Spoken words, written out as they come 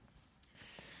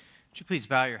Would you please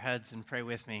bow your heads and pray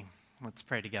with me? Let's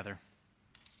pray together.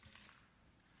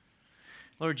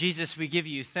 Lord Jesus, we give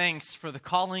you thanks for the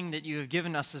calling that you have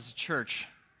given us as a church.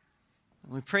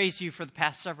 And we praise you for the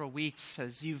past several weeks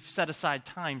as you've set aside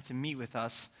time to meet with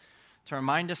us, to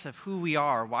remind us of who we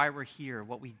are, why we're here,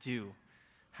 what we do,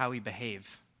 how we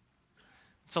behave.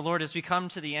 So Lord, as we come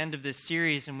to the end of this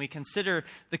series and we consider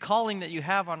the calling that you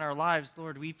have on our lives,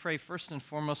 Lord, we pray first and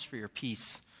foremost for your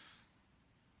peace.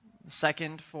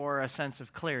 Second, for a sense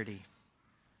of clarity.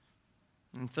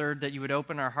 And third, that you would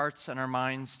open our hearts and our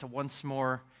minds to once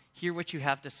more hear what you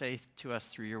have to say to us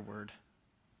through your word.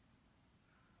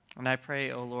 And I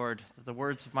pray, O Lord, that the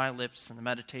words of my lips and the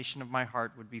meditation of my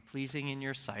heart would be pleasing in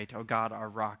your sight, O God, our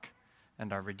rock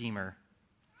and our Redeemer.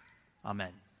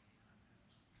 Amen.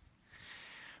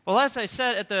 Well, as I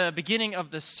said at the beginning of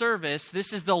the service,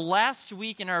 this is the last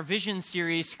week in our vision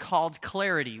series called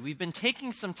Clarity. We've been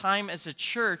taking some time as a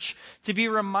church to be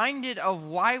reminded of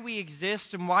why we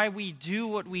exist and why we do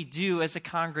what we do as a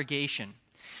congregation.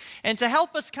 And to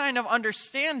help us kind of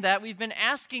understand that, we've been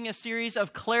asking a series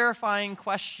of clarifying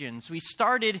questions. We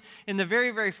started in the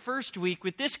very, very first week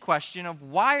with this question of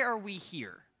why are we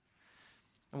here?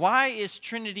 Why is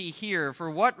Trinity here?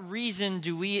 For what reason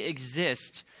do we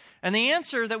exist? And the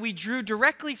answer that we drew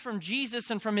directly from Jesus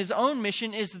and from his own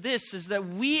mission is this, is that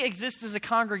we exist as a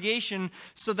congregation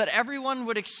so that everyone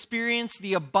would experience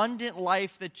the abundant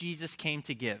life that Jesus came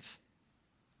to give.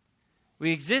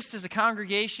 We exist as a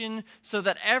congregation so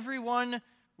that everyone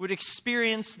would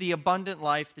experience the abundant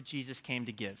life that Jesus came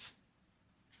to give.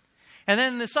 And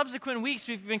then in the subsequent weeks,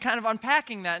 we've been kind of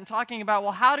unpacking that and talking about,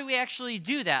 well, how do we actually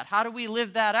do that? How do we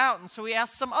live that out? And so we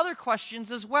asked some other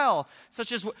questions as well,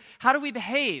 such as, how do we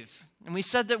behave? And we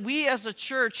said that we as a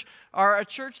church are a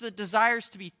church that desires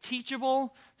to be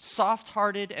teachable,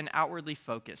 soft-hearted, and outwardly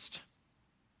focused.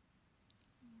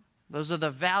 Those are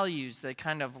the values that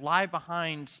kind of lie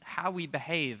behind how we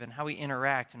behave and how we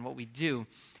interact and what we do.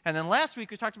 And then last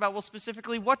week we talked about, well,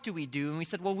 specifically, what do we do? And we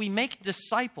said, well, we make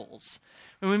disciples.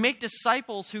 And we make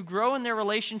disciples who grow in their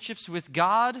relationships with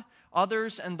God,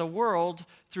 others, and the world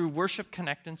through worship,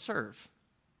 connect, and serve.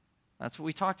 That's what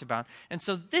we talked about. And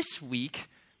so this week,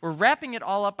 we're wrapping it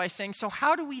all up by saying, so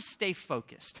how do we stay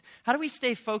focused? How do we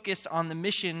stay focused on the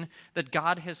mission that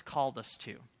God has called us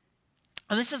to?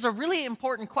 And this is a really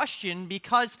important question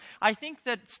because I think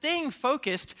that staying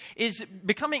focused is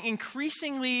becoming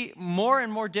increasingly more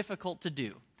and more difficult to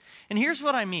do. And here's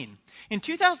what I mean. In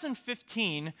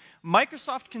 2015,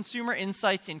 Microsoft Consumer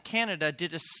Insights in Canada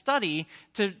did a study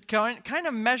to kind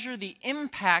of measure the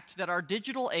impact that our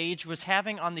digital age was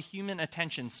having on the human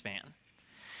attention span.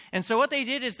 And so what they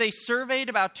did is they surveyed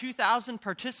about 2,000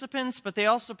 participants, but they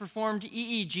also performed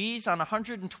EEGs on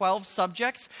 112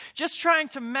 subjects, just trying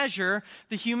to measure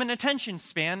the human attention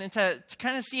span and to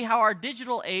kind of see how our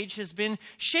digital age has been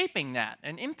shaping that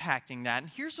and impacting that.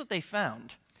 And here's what they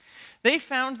found. They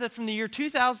found that from the year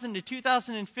 2000 to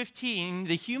 2015,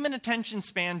 the human attention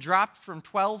span dropped from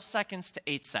 12 seconds to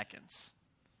 8 seconds.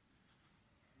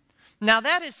 Now,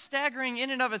 that is staggering in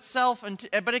and of itself,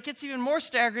 but it gets even more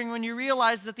staggering when you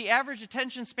realize that the average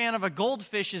attention span of a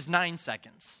goldfish is 9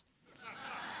 seconds.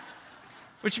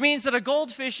 Which means that a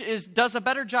goldfish does a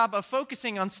better job of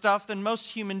focusing on stuff than most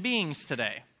human beings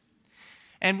today.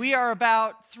 And we are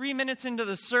about 3 minutes into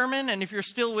the sermon, and if you're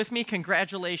still with me,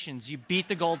 congratulations, you beat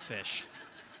the goldfish.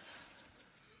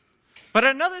 But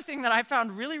another thing that I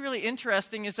found really, really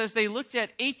interesting is as they looked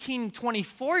at 18 to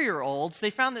 24-year-olds, they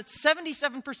found that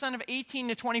 77% of 18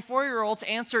 to 24-year-olds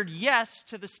answered yes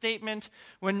to the statement,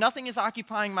 when nothing is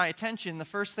occupying my attention, the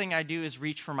first thing I do is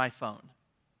reach for my phone.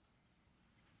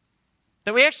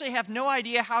 That we actually have no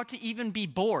idea how to even be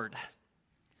bored.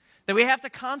 That we have to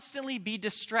constantly be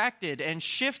distracted and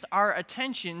shift our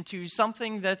attention to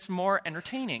something that's more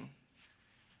entertaining.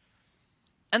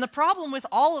 And the problem with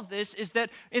all of this is that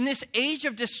in this age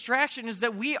of distraction is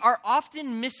that we are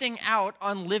often missing out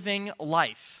on living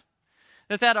life.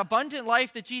 That abundant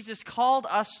life that Jesus called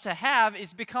us to have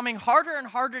is becoming harder and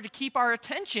harder to keep our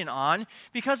attention on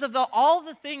because of all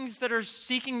the things that are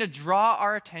seeking to draw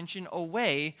our attention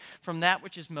away from that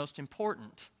which is most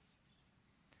important.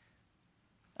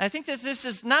 I think that this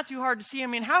is not too hard to see. I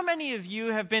mean, how many of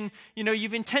you have been,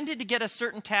 you've intended to get a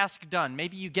certain task done.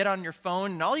 Maybe you get on your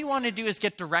phone and all you want to do is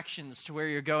get directions to where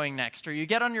you're going next. Or you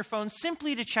get on your phone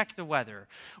simply to check the weather.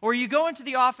 Or you go into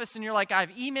the office and you're like, I have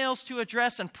emails to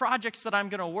address and projects that I'm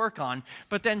going to work on.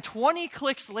 But then 20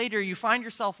 clicks later, you find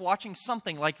yourself watching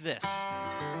something like this.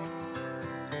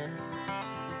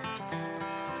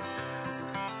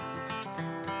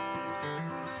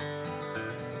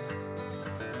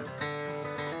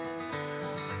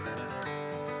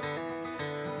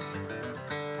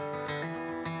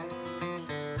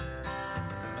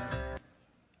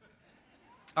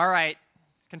 All right,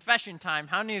 confession time.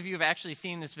 How many of you have actually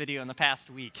seen this video in the past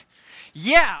week?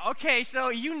 Yeah, okay, so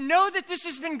you know that this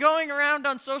has been going around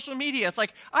on social media. It's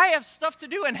like, I have stuff to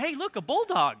do, and hey, look, a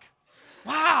bulldog.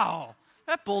 Wow,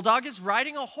 that bulldog is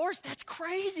riding a horse. That's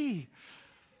crazy.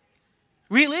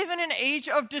 We live in an age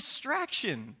of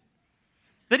distraction.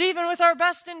 That even with our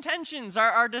best intentions,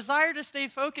 our desire to stay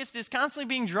focused is constantly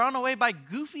being drawn away by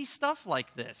goofy stuff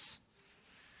like this.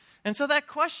 And so that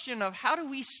question of how do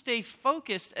we stay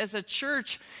focused as a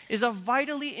church is a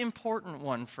vitally important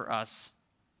one for us.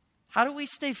 How do we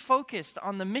stay focused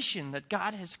on the mission that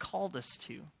God has called us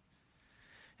to?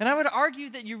 And I would argue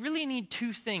that you really need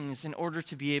two things in order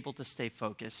to be able to stay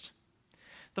focused.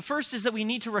 The first is that we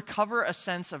need to recover a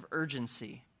sense of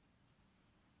urgency.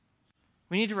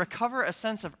 We need to recover a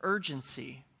sense of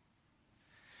urgency.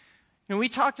 And we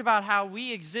talked about how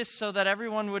we exist so that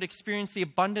everyone would experience the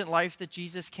abundant life that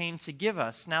Jesus came to give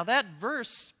us. Now that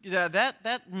verse,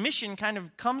 that mission kind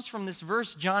of comes from this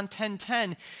verse, John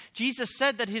 10:10. Jesus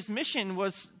said that his mission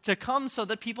was to come so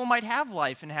that people might have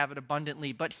life and have it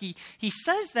abundantly. But he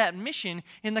says that mission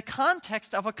in the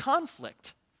context of a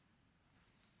conflict.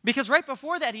 Because right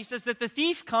before that, he says that the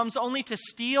thief comes only to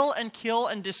steal and kill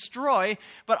and destroy,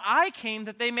 but I came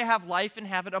that they may have life and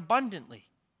have it abundantly.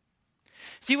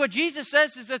 See, what Jesus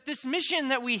says is that this mission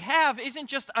that we have isn't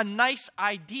just a nice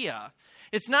idea.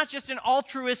 It's not just an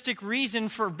altruistic reason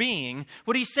for being.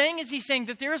 What he's saying is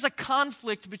that there is a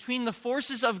conflict between the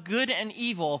forces of good and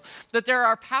evil, that there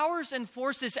are powers and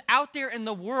forces out there in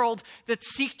the world that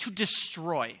seek to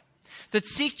destroy, that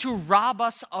seek to rob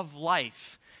us of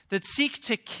life, that seek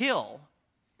to kill.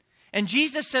 And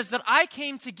Jesus says that I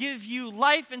came to give you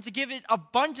life and to give it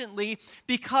abundantly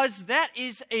because that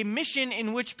is a mission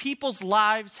in which people's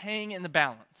lives hang in the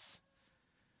balance.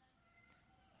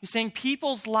 He's saying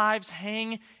people's lives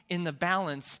hang in the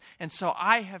balance, and so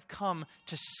I have come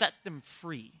to set them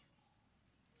free.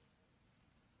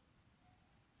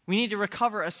 We need to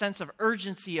recover a sense of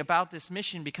urgency about this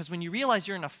mission because when you realize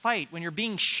you're in a fight, when you're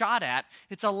being shot at,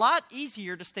 it's a lot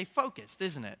easier to stay focused,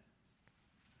 isn't it?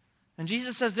 And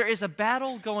Jesus says there is a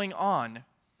battle going on,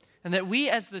 and that we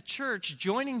as the church,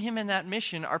 joining him in that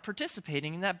mission, are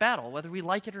participating in that battle, whether we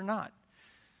like it or not.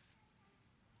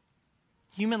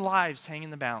 Human lives hang in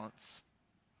the balance.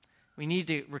 We need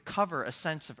to recover a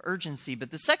sense of urgency, but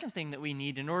the second thing that we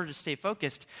need in order to stay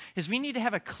focused is we need to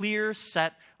have a clear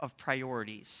set of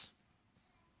priorities.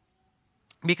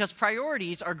 Because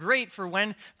priorities are great for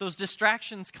when those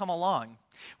distractions come along.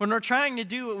 When we're trying to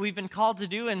do what we've been called to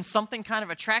do and something kind of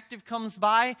attractive comes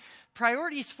by,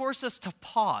 priorities force us to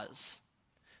pause,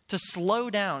 to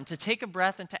slow down, to take a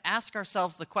breath, and to ask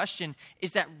ourselves the question,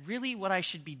 is that really what I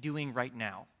should be doing right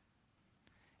now?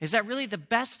 Is that really the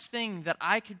best thing that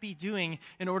I could be doing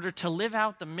in order to live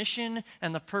out the mission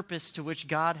and the purpose to which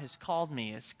God has called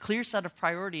me? A clear set of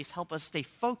priorities help us stay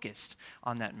focused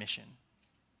on that mission.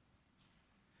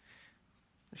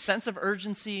 A sense of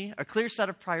urgency, a clear set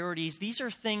of priorities, these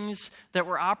are things that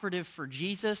were operative for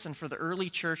Jesus and for the early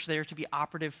church. They are to be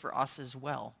operative for us as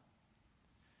well.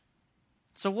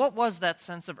 So what was that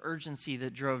sense of urgency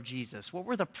that drove Jesus? What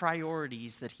were the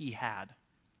priorities that he had?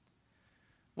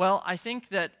 Well, I think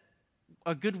that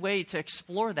a good way to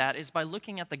explore that is by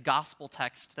looking at the gospel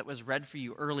text that was read for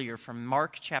you earlier from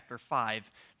Mark chapter 5,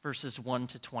 verses 1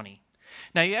 to 20.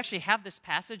 Now, you actually have this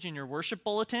passage in your worship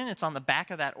bulletin. It's on the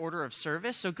back of that order of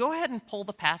service. So go ahead and pull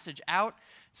the passage out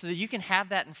so that you can have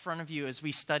that in front of you as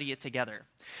we study it together.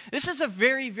 This is a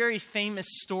very, very famous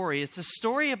story. It's a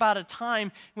story about a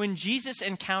time when Jesus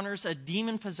encounters a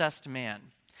demon-possessed man.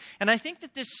 And I think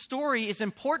that this story is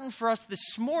important for us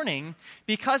this morning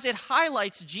because it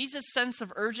highlights Jesus' sense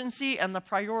of urgency and the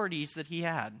priorities that he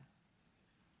had.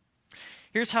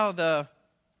 Here's how the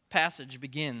passage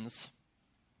begins.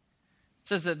 It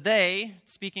says that they,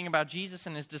 speaking about Jesus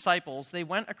and his disciples, they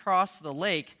went across the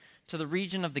lake to the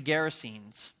region of the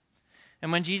Gerasenes.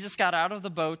 And when Jesus got out of the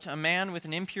boat, a man with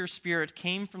an impure spirit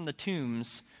came from the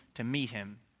tombs to meet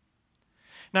him.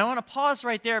 Now I want to pause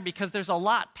right there because there's a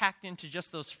lot packed into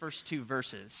just those first two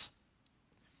verses.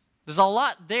 There's a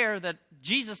lot there that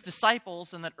Jesus'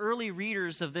 disciples and that early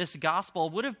readers of this gospel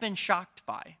would have been shocked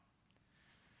by.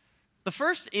 The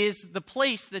first is the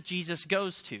place that Jesus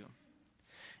goes to.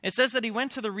 It says that he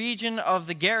went to the region of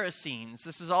the Gerasenes.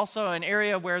 This is also an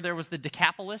area where there was the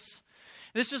Decapolis.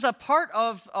 This was a part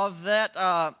of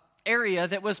that area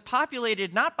that was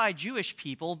populated not by Jewish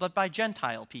people, but by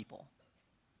Gentile people.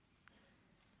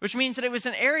 Which means that it was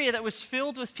an area that was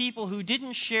filled with people who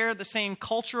didn't share the same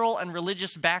cultural and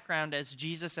religious background as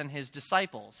Jesus and his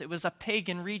disciples. It was a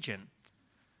pagan region.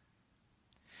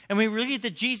 And we read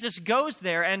that Jesus goes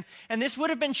there, and this would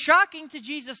have been shocking to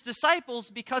Jesus' disciples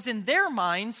because in their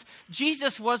minds,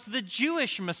 Jesus was the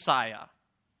Jewish Messiah.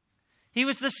 He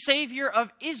was the Savior of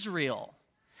Israel.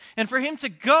 And for him to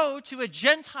go to a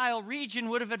Gentile region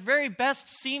would have at very best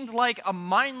seemed like a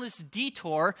mindless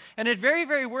detour, and at very,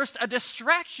 very worst, a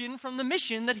distraction from the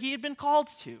mission that he had been called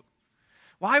to.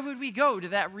 Why would we go to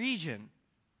that region?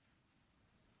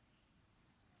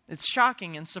 It's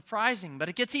shocking and surprising, but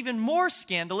it gets even more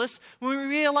scandalous when we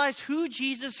realize who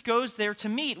Jesus goes there to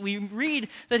meet. We read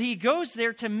that he goes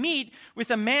there to meet with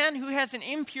a man who has an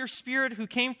impure spirit who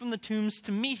came from the tombs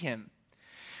to meet him.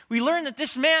 We learn that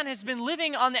this man has been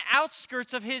living on the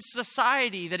outskirts of his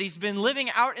society, that he's been living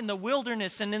out in the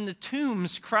wilderness and in the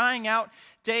tombs, crying out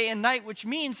day and night, which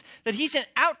means that he's an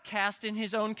outcast in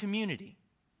his own community.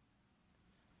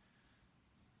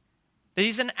 That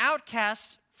he's an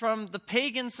outcast from the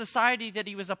pagan society that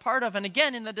he was a part of. And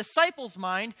again, in the disciples'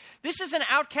 mind, this is an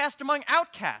outcast among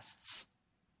outcasts.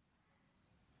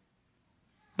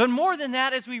 But more than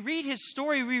that, as we read his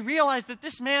story, we realize that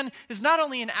this man is not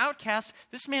only an outcast,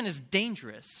 this man is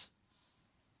dangerous.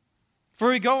 For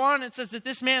we go on, it says that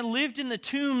this man lived in the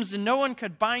tombs and no one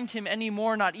could bind him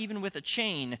anymore, not even with a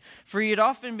chain. For he had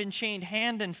often been chained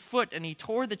hand and foot, and he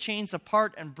tore the chains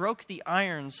apart and broke the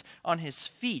irons on his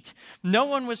feet. No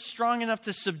one was strong enough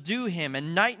to subdue him,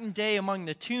 and night and day among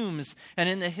the tombs and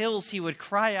in the hills he would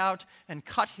cry out and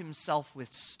cut himself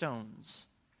with stones.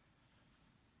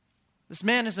 This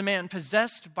man is a man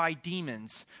possessed by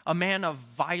demons, a man of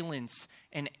violence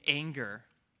and anger.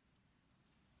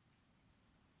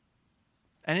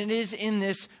 And it is in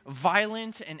this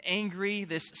violent and angry,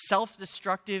 this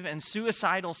self-destructive and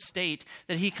suicidal state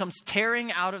that he comes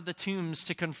tearing out of the tombs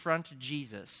to confront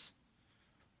Jesus.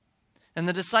 And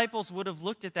the disciples would have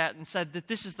looked at that and said that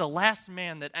this is the last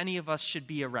man that any of us should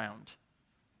be around.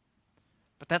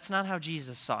 But that's not how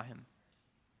Jesus saw him.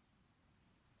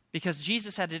 Because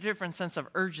Jesus had a different sense of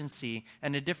urgency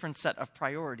and a different set of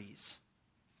priorities.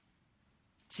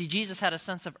 See, Jesus had a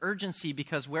sense of urgency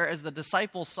because whereas the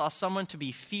disciples saw someone to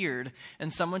be feared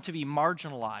and someone to be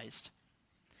marginalized,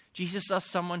 Jesus saw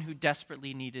someone who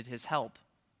desperately needed his help.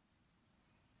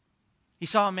 He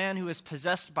saw a man who was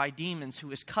possessed by demons, who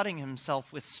was cutting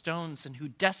himself with stones, and who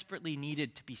desperately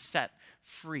needed to be set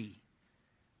free.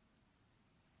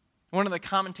 One of the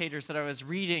commentators that I was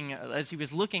reading as he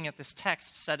was looking at this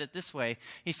text said it this way.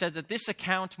 He said that this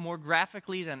account, more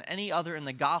graphically than any other in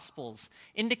the Gospels,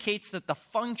 indicates that the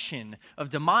function of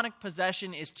demonic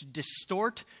possession is to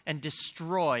distort and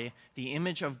destroy the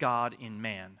image of God in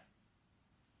man.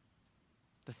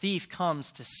 The thief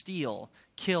comes to steal,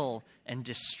 kill, and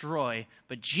destroy,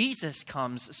 but Jesus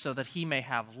comes so that he may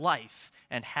have life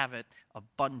and have it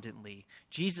abundantly.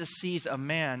 Jesus sees a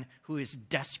man who is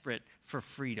desperate for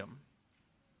freedom.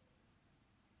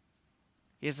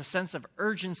 He has a sense of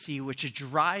urgency which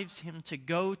drives him to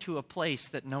go to a place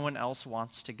that no one else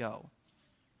wants to go.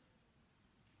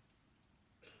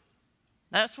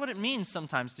 That's what it means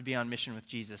sometimes to be on mission with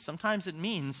Jesus. Sometimes it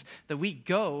means that we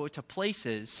go to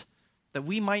places that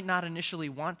we might not initially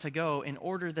want to go in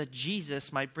order that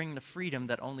Jesus might bring the freedom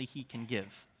that only he can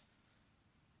give.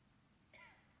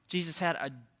 Jesus had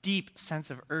a deep sense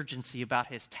of urgency about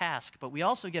his task, but we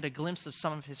also get a glimpse of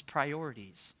some of his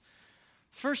priorities.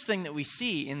 First thing that we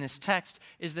see in this text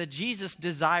is that Jesus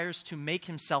desires to make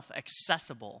himself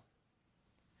accessible.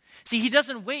 See, he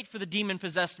doesn't wait for the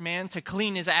demon-possessed man to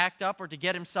clean his act up or to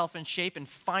get himself in shape and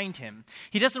find him.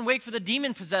 He doesn't wait for the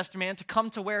demon-possessed man to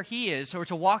come to where he is or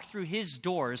to walk through his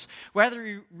doors.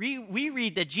 Rather, we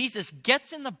read that Jesus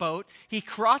gets in the boat, he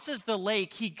crosses the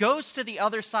lake, he goes to the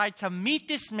other side to meet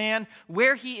this man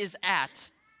where he is at.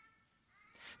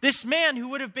 This man who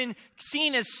would have been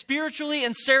seen as spiritually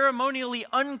and ceremonially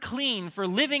unclean for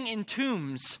living in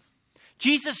tombs,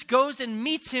 Jesus goes and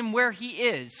meets him where he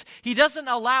is. He doesn't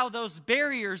allow those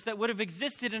barriers that would have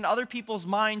existed in other people's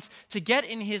minds to get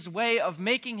in his way of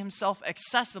making himself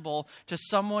accessible to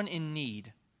someone in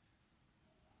need.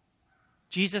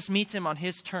 Jesus meets him on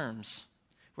his terms,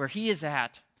 where he is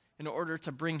at, in order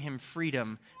to bring him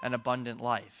freedom and abundant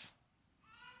life.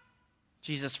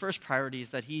 Jesus' first priority is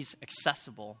that he's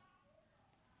accessible.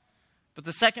 But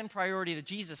the second priority that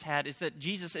Jesus had is that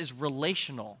Jesus is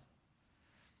relational.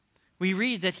 We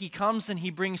read that he comes and he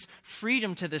brings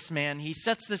freedom to this man. He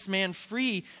sets this man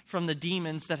free from the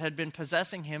demons that had been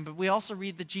possessing him. But we also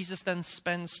read that Jesus then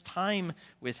spends time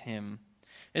with him.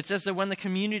 It says that when the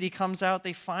community comes out,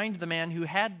 they find the man who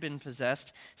had been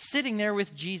possessed sitting there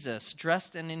with Jesus,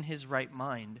 dressed and in his right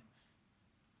mind.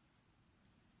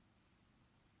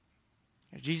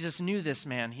 Jesus knew this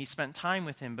man. He spent time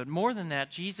with him. But more than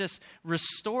that, Jesus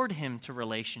restored him to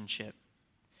relationship.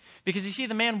 Because you see,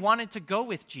 the man wanted to go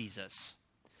with Jesus.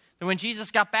 And when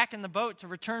Jesus got back in the boat to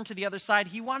return to the other side,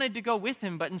 he wanted to go with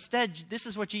him. But instead, this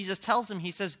is what Jesus tells him.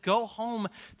 He says, go home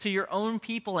to your own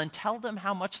people and tell them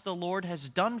how much the Lord has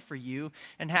done for you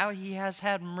and how he has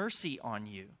had mercy on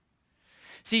you.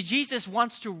 See, Jesus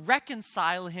wants to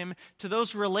reconcile him to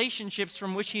those relationships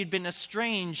from which he had been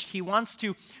estranged. He wants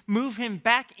to move him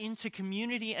back into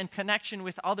community and connection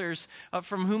with others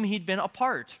from whom he'd been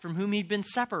apart, from whom he'd been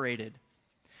separated.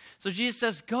 So Jesus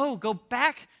says, go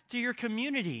back to your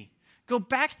community. Go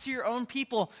back to your own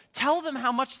people. Tell them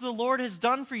how much the Lord has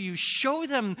done for you. Show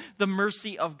them the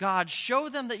mercy of God. Show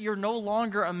them that you're no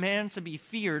longer a man to be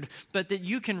feared, but that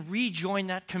you can rejoin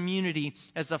that community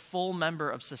as a full member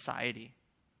of society.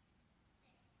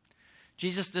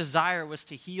 Jesus' desire was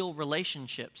to heal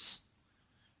relationships,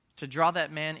 to draw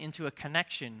that man into a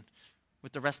connection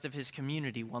with the rest of his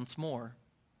community once more.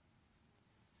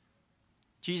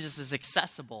 Jesus is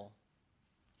accessible.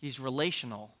 He's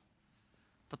relational.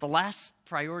 But the last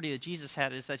priority that Jesus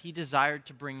had is that he desired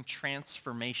to bring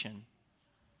transformation.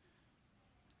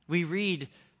 We read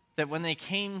that when they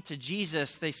came to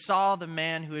Jesus, they saw the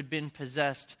man who had been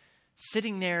possessed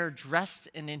sitting there dressed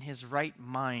and in his right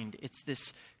mind. It's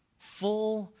this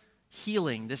full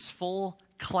healing, this full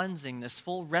cleansing, this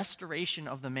full restoration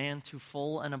of the man to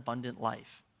full and abundant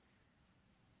life.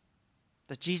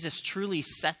 That Jesus truly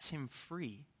sets him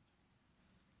free.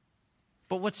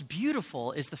 But what's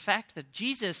beautiful is the fact that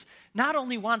Jesus not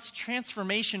only wants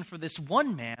transformation for this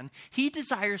one man, he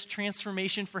desires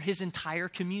transformation for his entire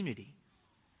community.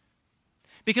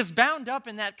 Because bound up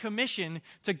in that commission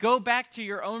to go back to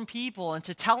your own people and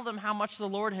to tell them how much the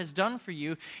Lord has done for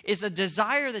you is a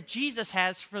desire that Jesus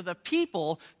has for the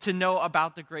people to know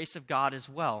about the grace of God as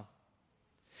well.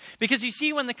 Because you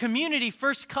see, when the community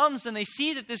first comes and they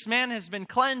see that this man has been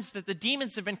cleansed, that the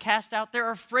demons have been cast out, they're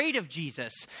afraid of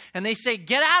Jesus. And they say,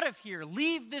 get out of here,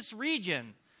 leave this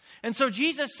region. And so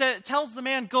Jesus tells the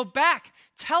man, go back,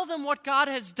 tell them what God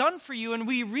has done for you. And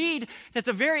we read at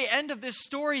the very end of this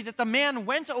story that the man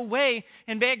went away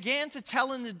and began to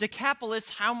tell in the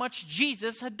Decapolis how much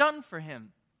Jesus had done for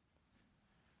him.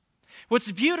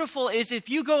 What's beautiful is if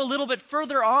you go a little bit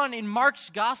further on in Mark's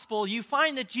gospel, you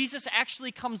find that Jesus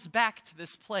actually comes back to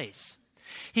this place.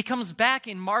 He comes back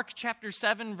in Mark chapter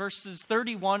 7, verses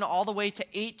 31, all the way to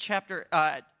chapter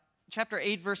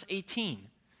 8, verse 18.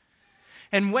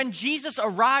 And when Jesus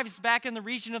arrives back in the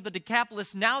region of the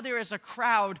Decapolis, now there is a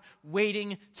crowd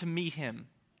waiting to meet him.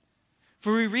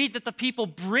 For we read that the people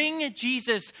bring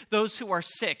Jesus those who are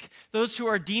sick, those who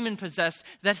are demon-possessed,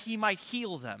 that he might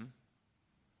heal them.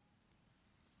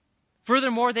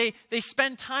 Furthermore, they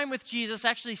spend time with Jesus,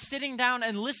 actually sitting down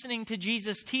and listening to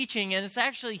Jesus teaching. And it's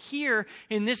actually here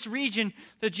in this region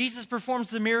that Jesus performs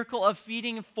the miracle of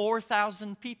feeding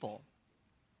 4,000 people.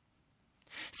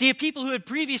 See, a people who had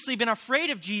previously been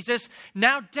afraid of Jesus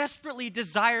now desperately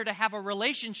desire to have a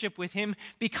relationship with him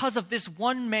because of this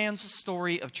one man's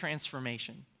story of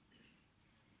transformation.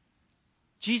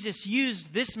 Jesus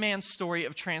used this man's story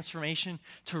of transformation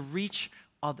to reach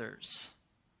others.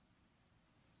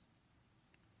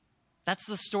 That's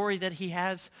the story that he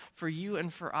has for you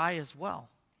and for I as well.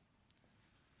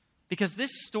 Because this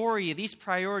story, these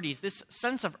priorities, this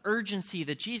sense of urgency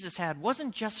that Jesus had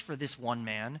wasn't just for this one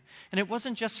man, and it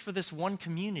wasn't just for this one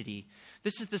community.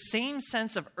 This is the same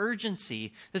sense of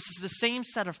urgency, this is the same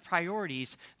set of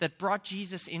priorities that brought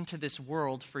Jesus into this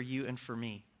world for you and for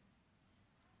me.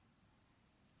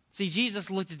 See, Jesus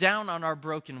looked down on our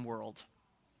broken world.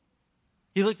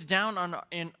 He looked down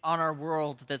on our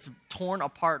world that's torn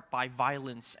apart by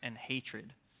violence and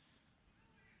hatred,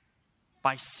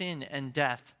 by sin and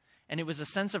death. And it was a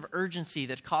sense of urgency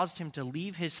that caused him to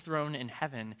leave his throne in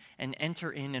heaven and enter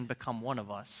in and become one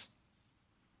of us.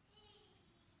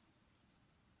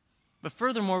 But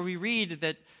furthermore, we read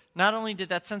that not only did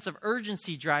that sense of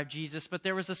urgency drive Jesus, but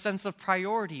there was a sense of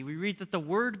priority. We read that the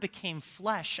Word became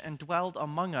flesh and dwelled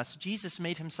among us. Jesus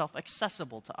made himself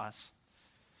accessible to us.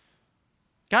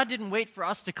 God didn't wait for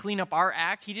us to clean up our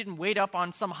act. He didn't wait up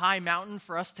on some high mountain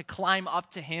for us to climb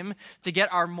up to him, to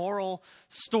get our moral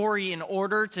story in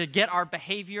order, to get our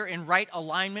behavior in right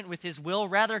alignment with his will.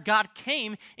 Rather, God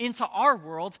came into our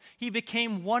world. He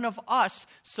became one of us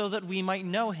so that we might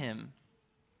know him.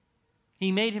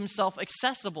 He made himself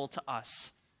accessible to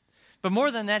us. But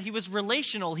more than that, he was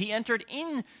relational. He entered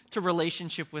into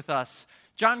relationship with us.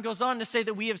 John goes on to say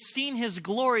that we have seen his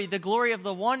glory, the glory of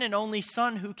the one and only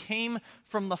Son who came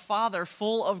from the Father,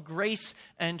 full of grace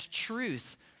and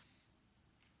truth.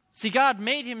 See, God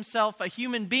made himself a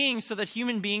human being so that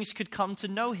human beings could come to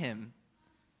know him.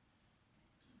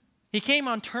 He came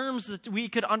on terms that we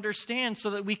could understand so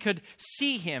that we could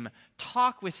see him,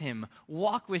 talk with him,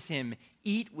 walk with him,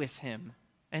 eat with him,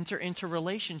 enter into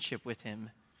relationship with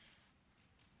him.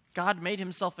 God made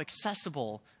himself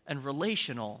accessible and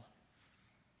relational.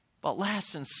 But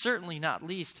last and certainly not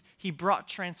least, he brought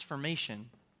transformation.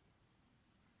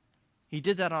 He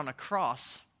did that on a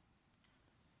cross.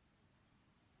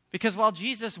 Because while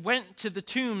Jesus went to the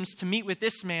tombs to meet with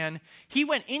this man, he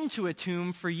went into a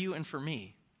tomb for you and for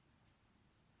me.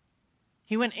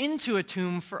 He went into a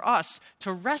tomb for us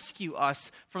to rescue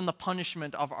us from the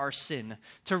punishment of our sin,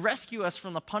 to rescue us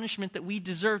from the punishment that we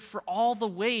deserved for all the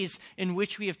ways in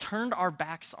which we have turned our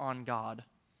backs on God.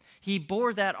 He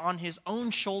bore that on his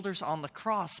own shoulders on the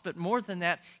cross, but more than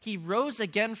that, he rose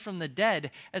again from the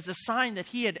dead as a sign that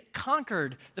he had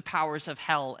conquered the powers of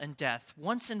hell and death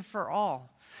once and for all,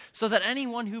 so that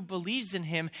anyone who believes in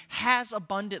him has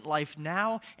abundant life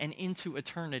now and into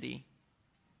eternity.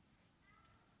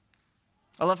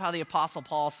 I love how the Apostle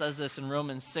Paul says this in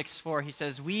Romans 6:4. He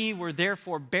says, "We were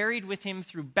therefore buried with him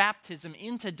through baptism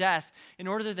into death, in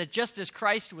order that just as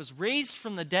Christ was raised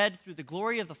from the dead through the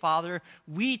glory of the Father,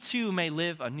 we too may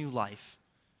live a new life."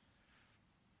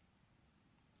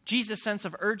 Jesus' sense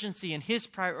of urgency and his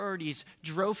priorities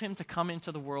drove him to come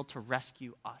into the world to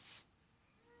rescue us.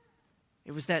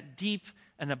 It was that deep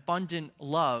and abundant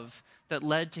love that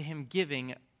led to him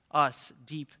giving us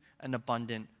deep and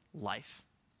abundant life.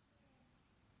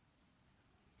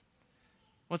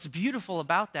 What's beautiful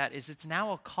about that is it's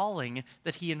now a calling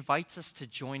that he invites us to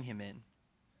join him in.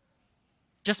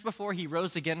 Just before he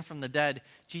rose again from the dead,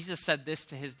 Jesus said this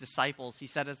to his disciples. He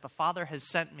said, "As the Father has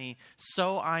sent me,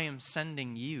 so I am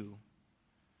sending you."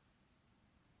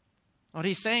 What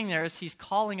he's saying there is he's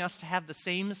calling us to have the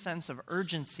same sense of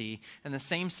urgency and the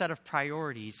same set of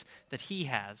priorities that he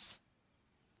has.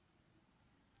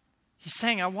 He's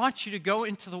saying, I want you to go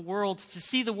into the world, to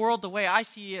see the world the way I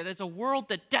see it, as a world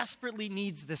that desperately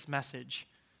needs this message.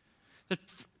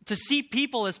 To see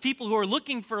people as people who are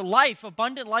looking for life,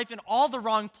 abundant life in all the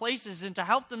wrong places, and to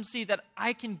help them see that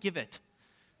I can give it.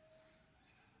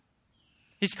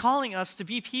 He's calling us to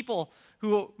be people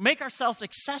who make ourselves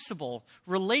accessible,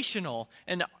 relational,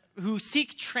 and who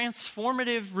seek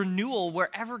transformative renewal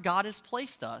wherever God has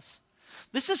placed us.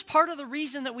 This is part of the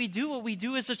reason that we do what we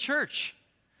do as a church.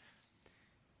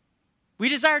 We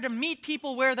desire to meet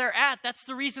people where they're at. That's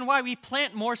the reason why we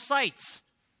plant more sites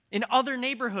in other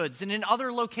neighborhoods and in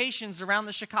other locations around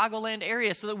the Chicagoland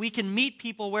area so that we can meet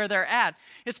people where they're at.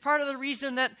 It's part of the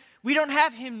reason that we don't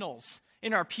have hymnals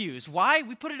in our pews. Why?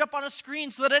 We put it up on a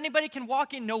screen so that anybody can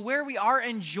walk in, know where we are,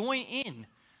 and join in.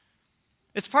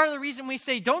 It's part of the reason we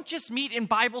say, don't just meet in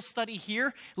Bible study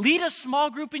here. Lead a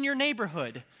small group in your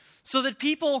neighborhood, so that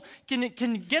people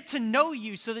can get to know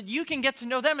you, so that you can get to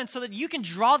know them, and so that you can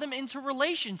draw them into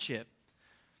relationship.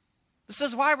 This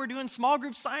is why we're doing small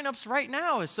group signups right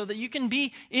now, is so that you can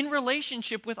be in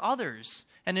relationship with others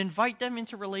and invite them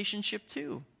into relationship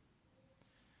too.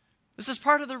 This is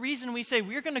part of the reason we say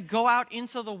we're going to go out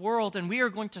into the world and we are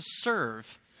going to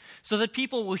serve, so that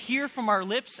people will hear from our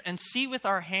lips and see with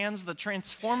our hands the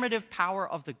transformative power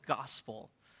of the gospel,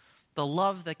 the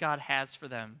love that God has for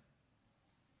them.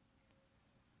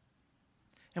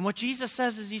 And what Jesus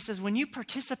says is, he says, when you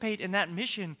participate in that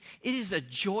mission, it is a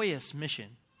joyous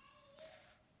mission.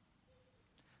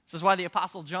 This is why the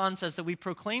Apostle John says that we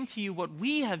proclaim to you what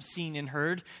we have seen and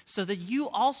heard, so that you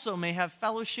also may have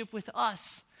fellowship with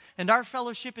us. And our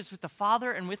fellowship is with the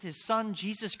Father and with his Son,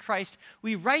 Jesus Christ.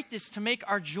 We write this to make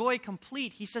our joy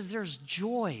complete. He says there's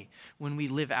joy when we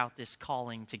live out this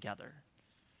calling together.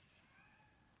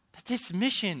 That this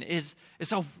mission is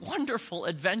a wonderful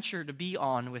adventure to be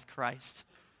on with Christ.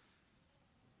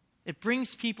 It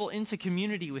brings people into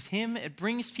community with him. It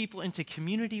brings people into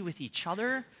community with each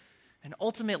other. And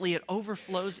ultimately, it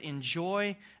overflows in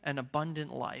joy and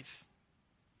abundant life.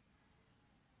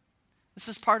 This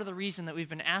is part of the reason that we've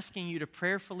been asking you to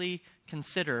prayerfully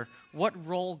consider what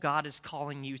role God is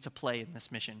calling you to play in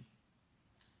this mission.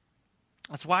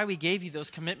 That's why we gave you those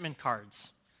commitment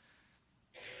cards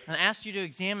and asked you to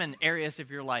examine areas of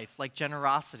your life like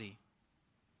generosity,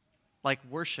 like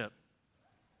worship,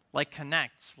 like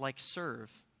connect, like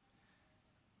serve.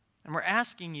 And we're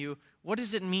asking you, what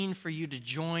does it mean for you to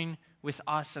join with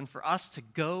us and for us to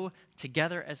go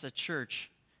together as a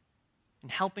church in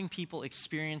helping people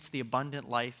experience the abundant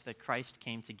life that Christ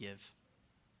came to give?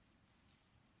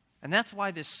 And that's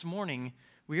why this morning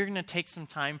we are going to take some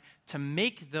time to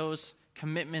make those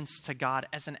commitments to God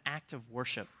as an act of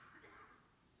worship.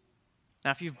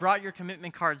 Now, if you've brought your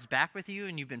commitment cards back with you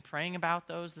and you've been praying about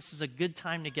those, this is a good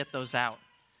time to get those out.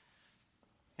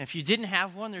 And if you didn't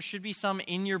have one, there should be some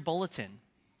in your bulletin.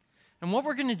 And what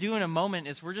we're going to do in a moment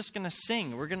is we're just going to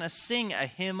sing. We're going to sing a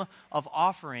hymn of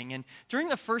offering. And during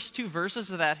the first 2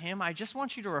 verses of that hymn, I just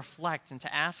want you to reflect and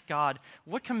to ask God,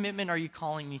 what commitment are you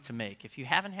calling me to make? If you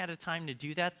haven't had a time to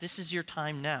do that, this is your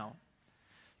time now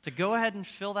to go ahead and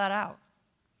fill that out.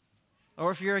 Or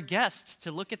if you're a guest,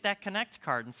 to look at that Connect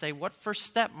card and say, what first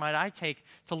step might I take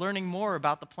to learning more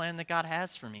about the plan that God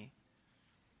has for me?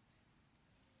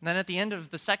 And then at the end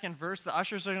of the second verse, the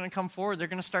ushers are going to come forward. They're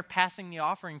going to start passing the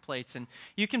offering plates. And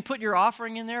you can put your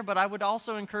offering in there, but I would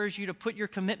also encourage you to put your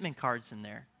commitment cards in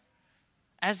there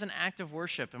as an act of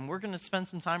worship. And we're going to spend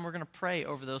some time, we're going to pray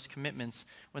over those commitments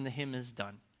when the hymn is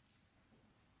done.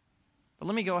 But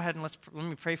let me go ahead and let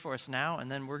me pray for us now,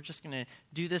 and then we're just going to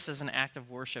do this as an act of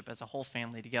worship as a whole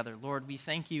family together. Lord, we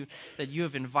thank you that you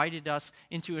have invited us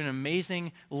into an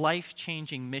amazing,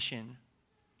 life-changing mission.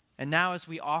 And now as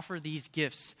we offer these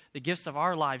gifts, the gifts of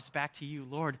our lives back to you,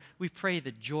 Lord, we pray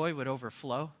that joy would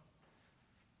overflow,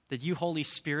 that you, Holy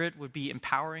Spirit, would be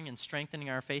empowering and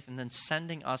strengthening our faith and then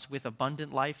sending us with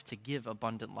abundant life to give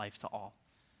abundant life to all.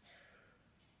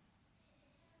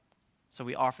 So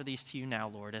we offer these to you now,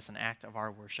 Lord, as an act of our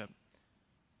worship.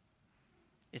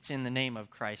 It's in the name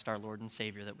of Christ, our Lord and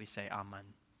Savior, that we say amen.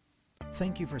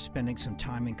 Thank you for spending some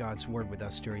time in God's Word with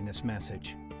us during this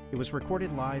message. It was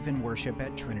recorded live in worship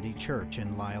at Trinity Church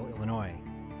in Lisle, Illinois,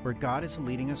 where God is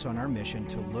leading us on our mission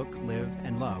to look, live,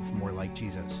 and love more like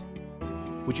Jesus.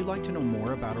 Would you like to know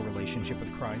more about a relationship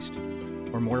with Christ,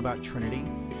 or more about Trinity,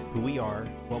 who we are,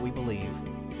 what we believe,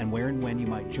 and where and when you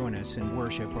might join us in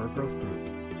worship or a growth group?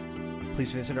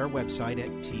 Please visit our website at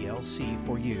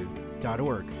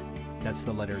tlc4u.org. That's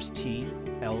the letters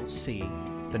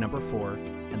TLC, the number 4,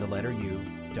 and the letter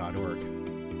U.org.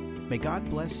 May God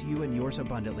bless you and yours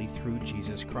abundantly through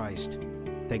Jesus Christ.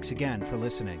 Thanks again for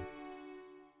listening.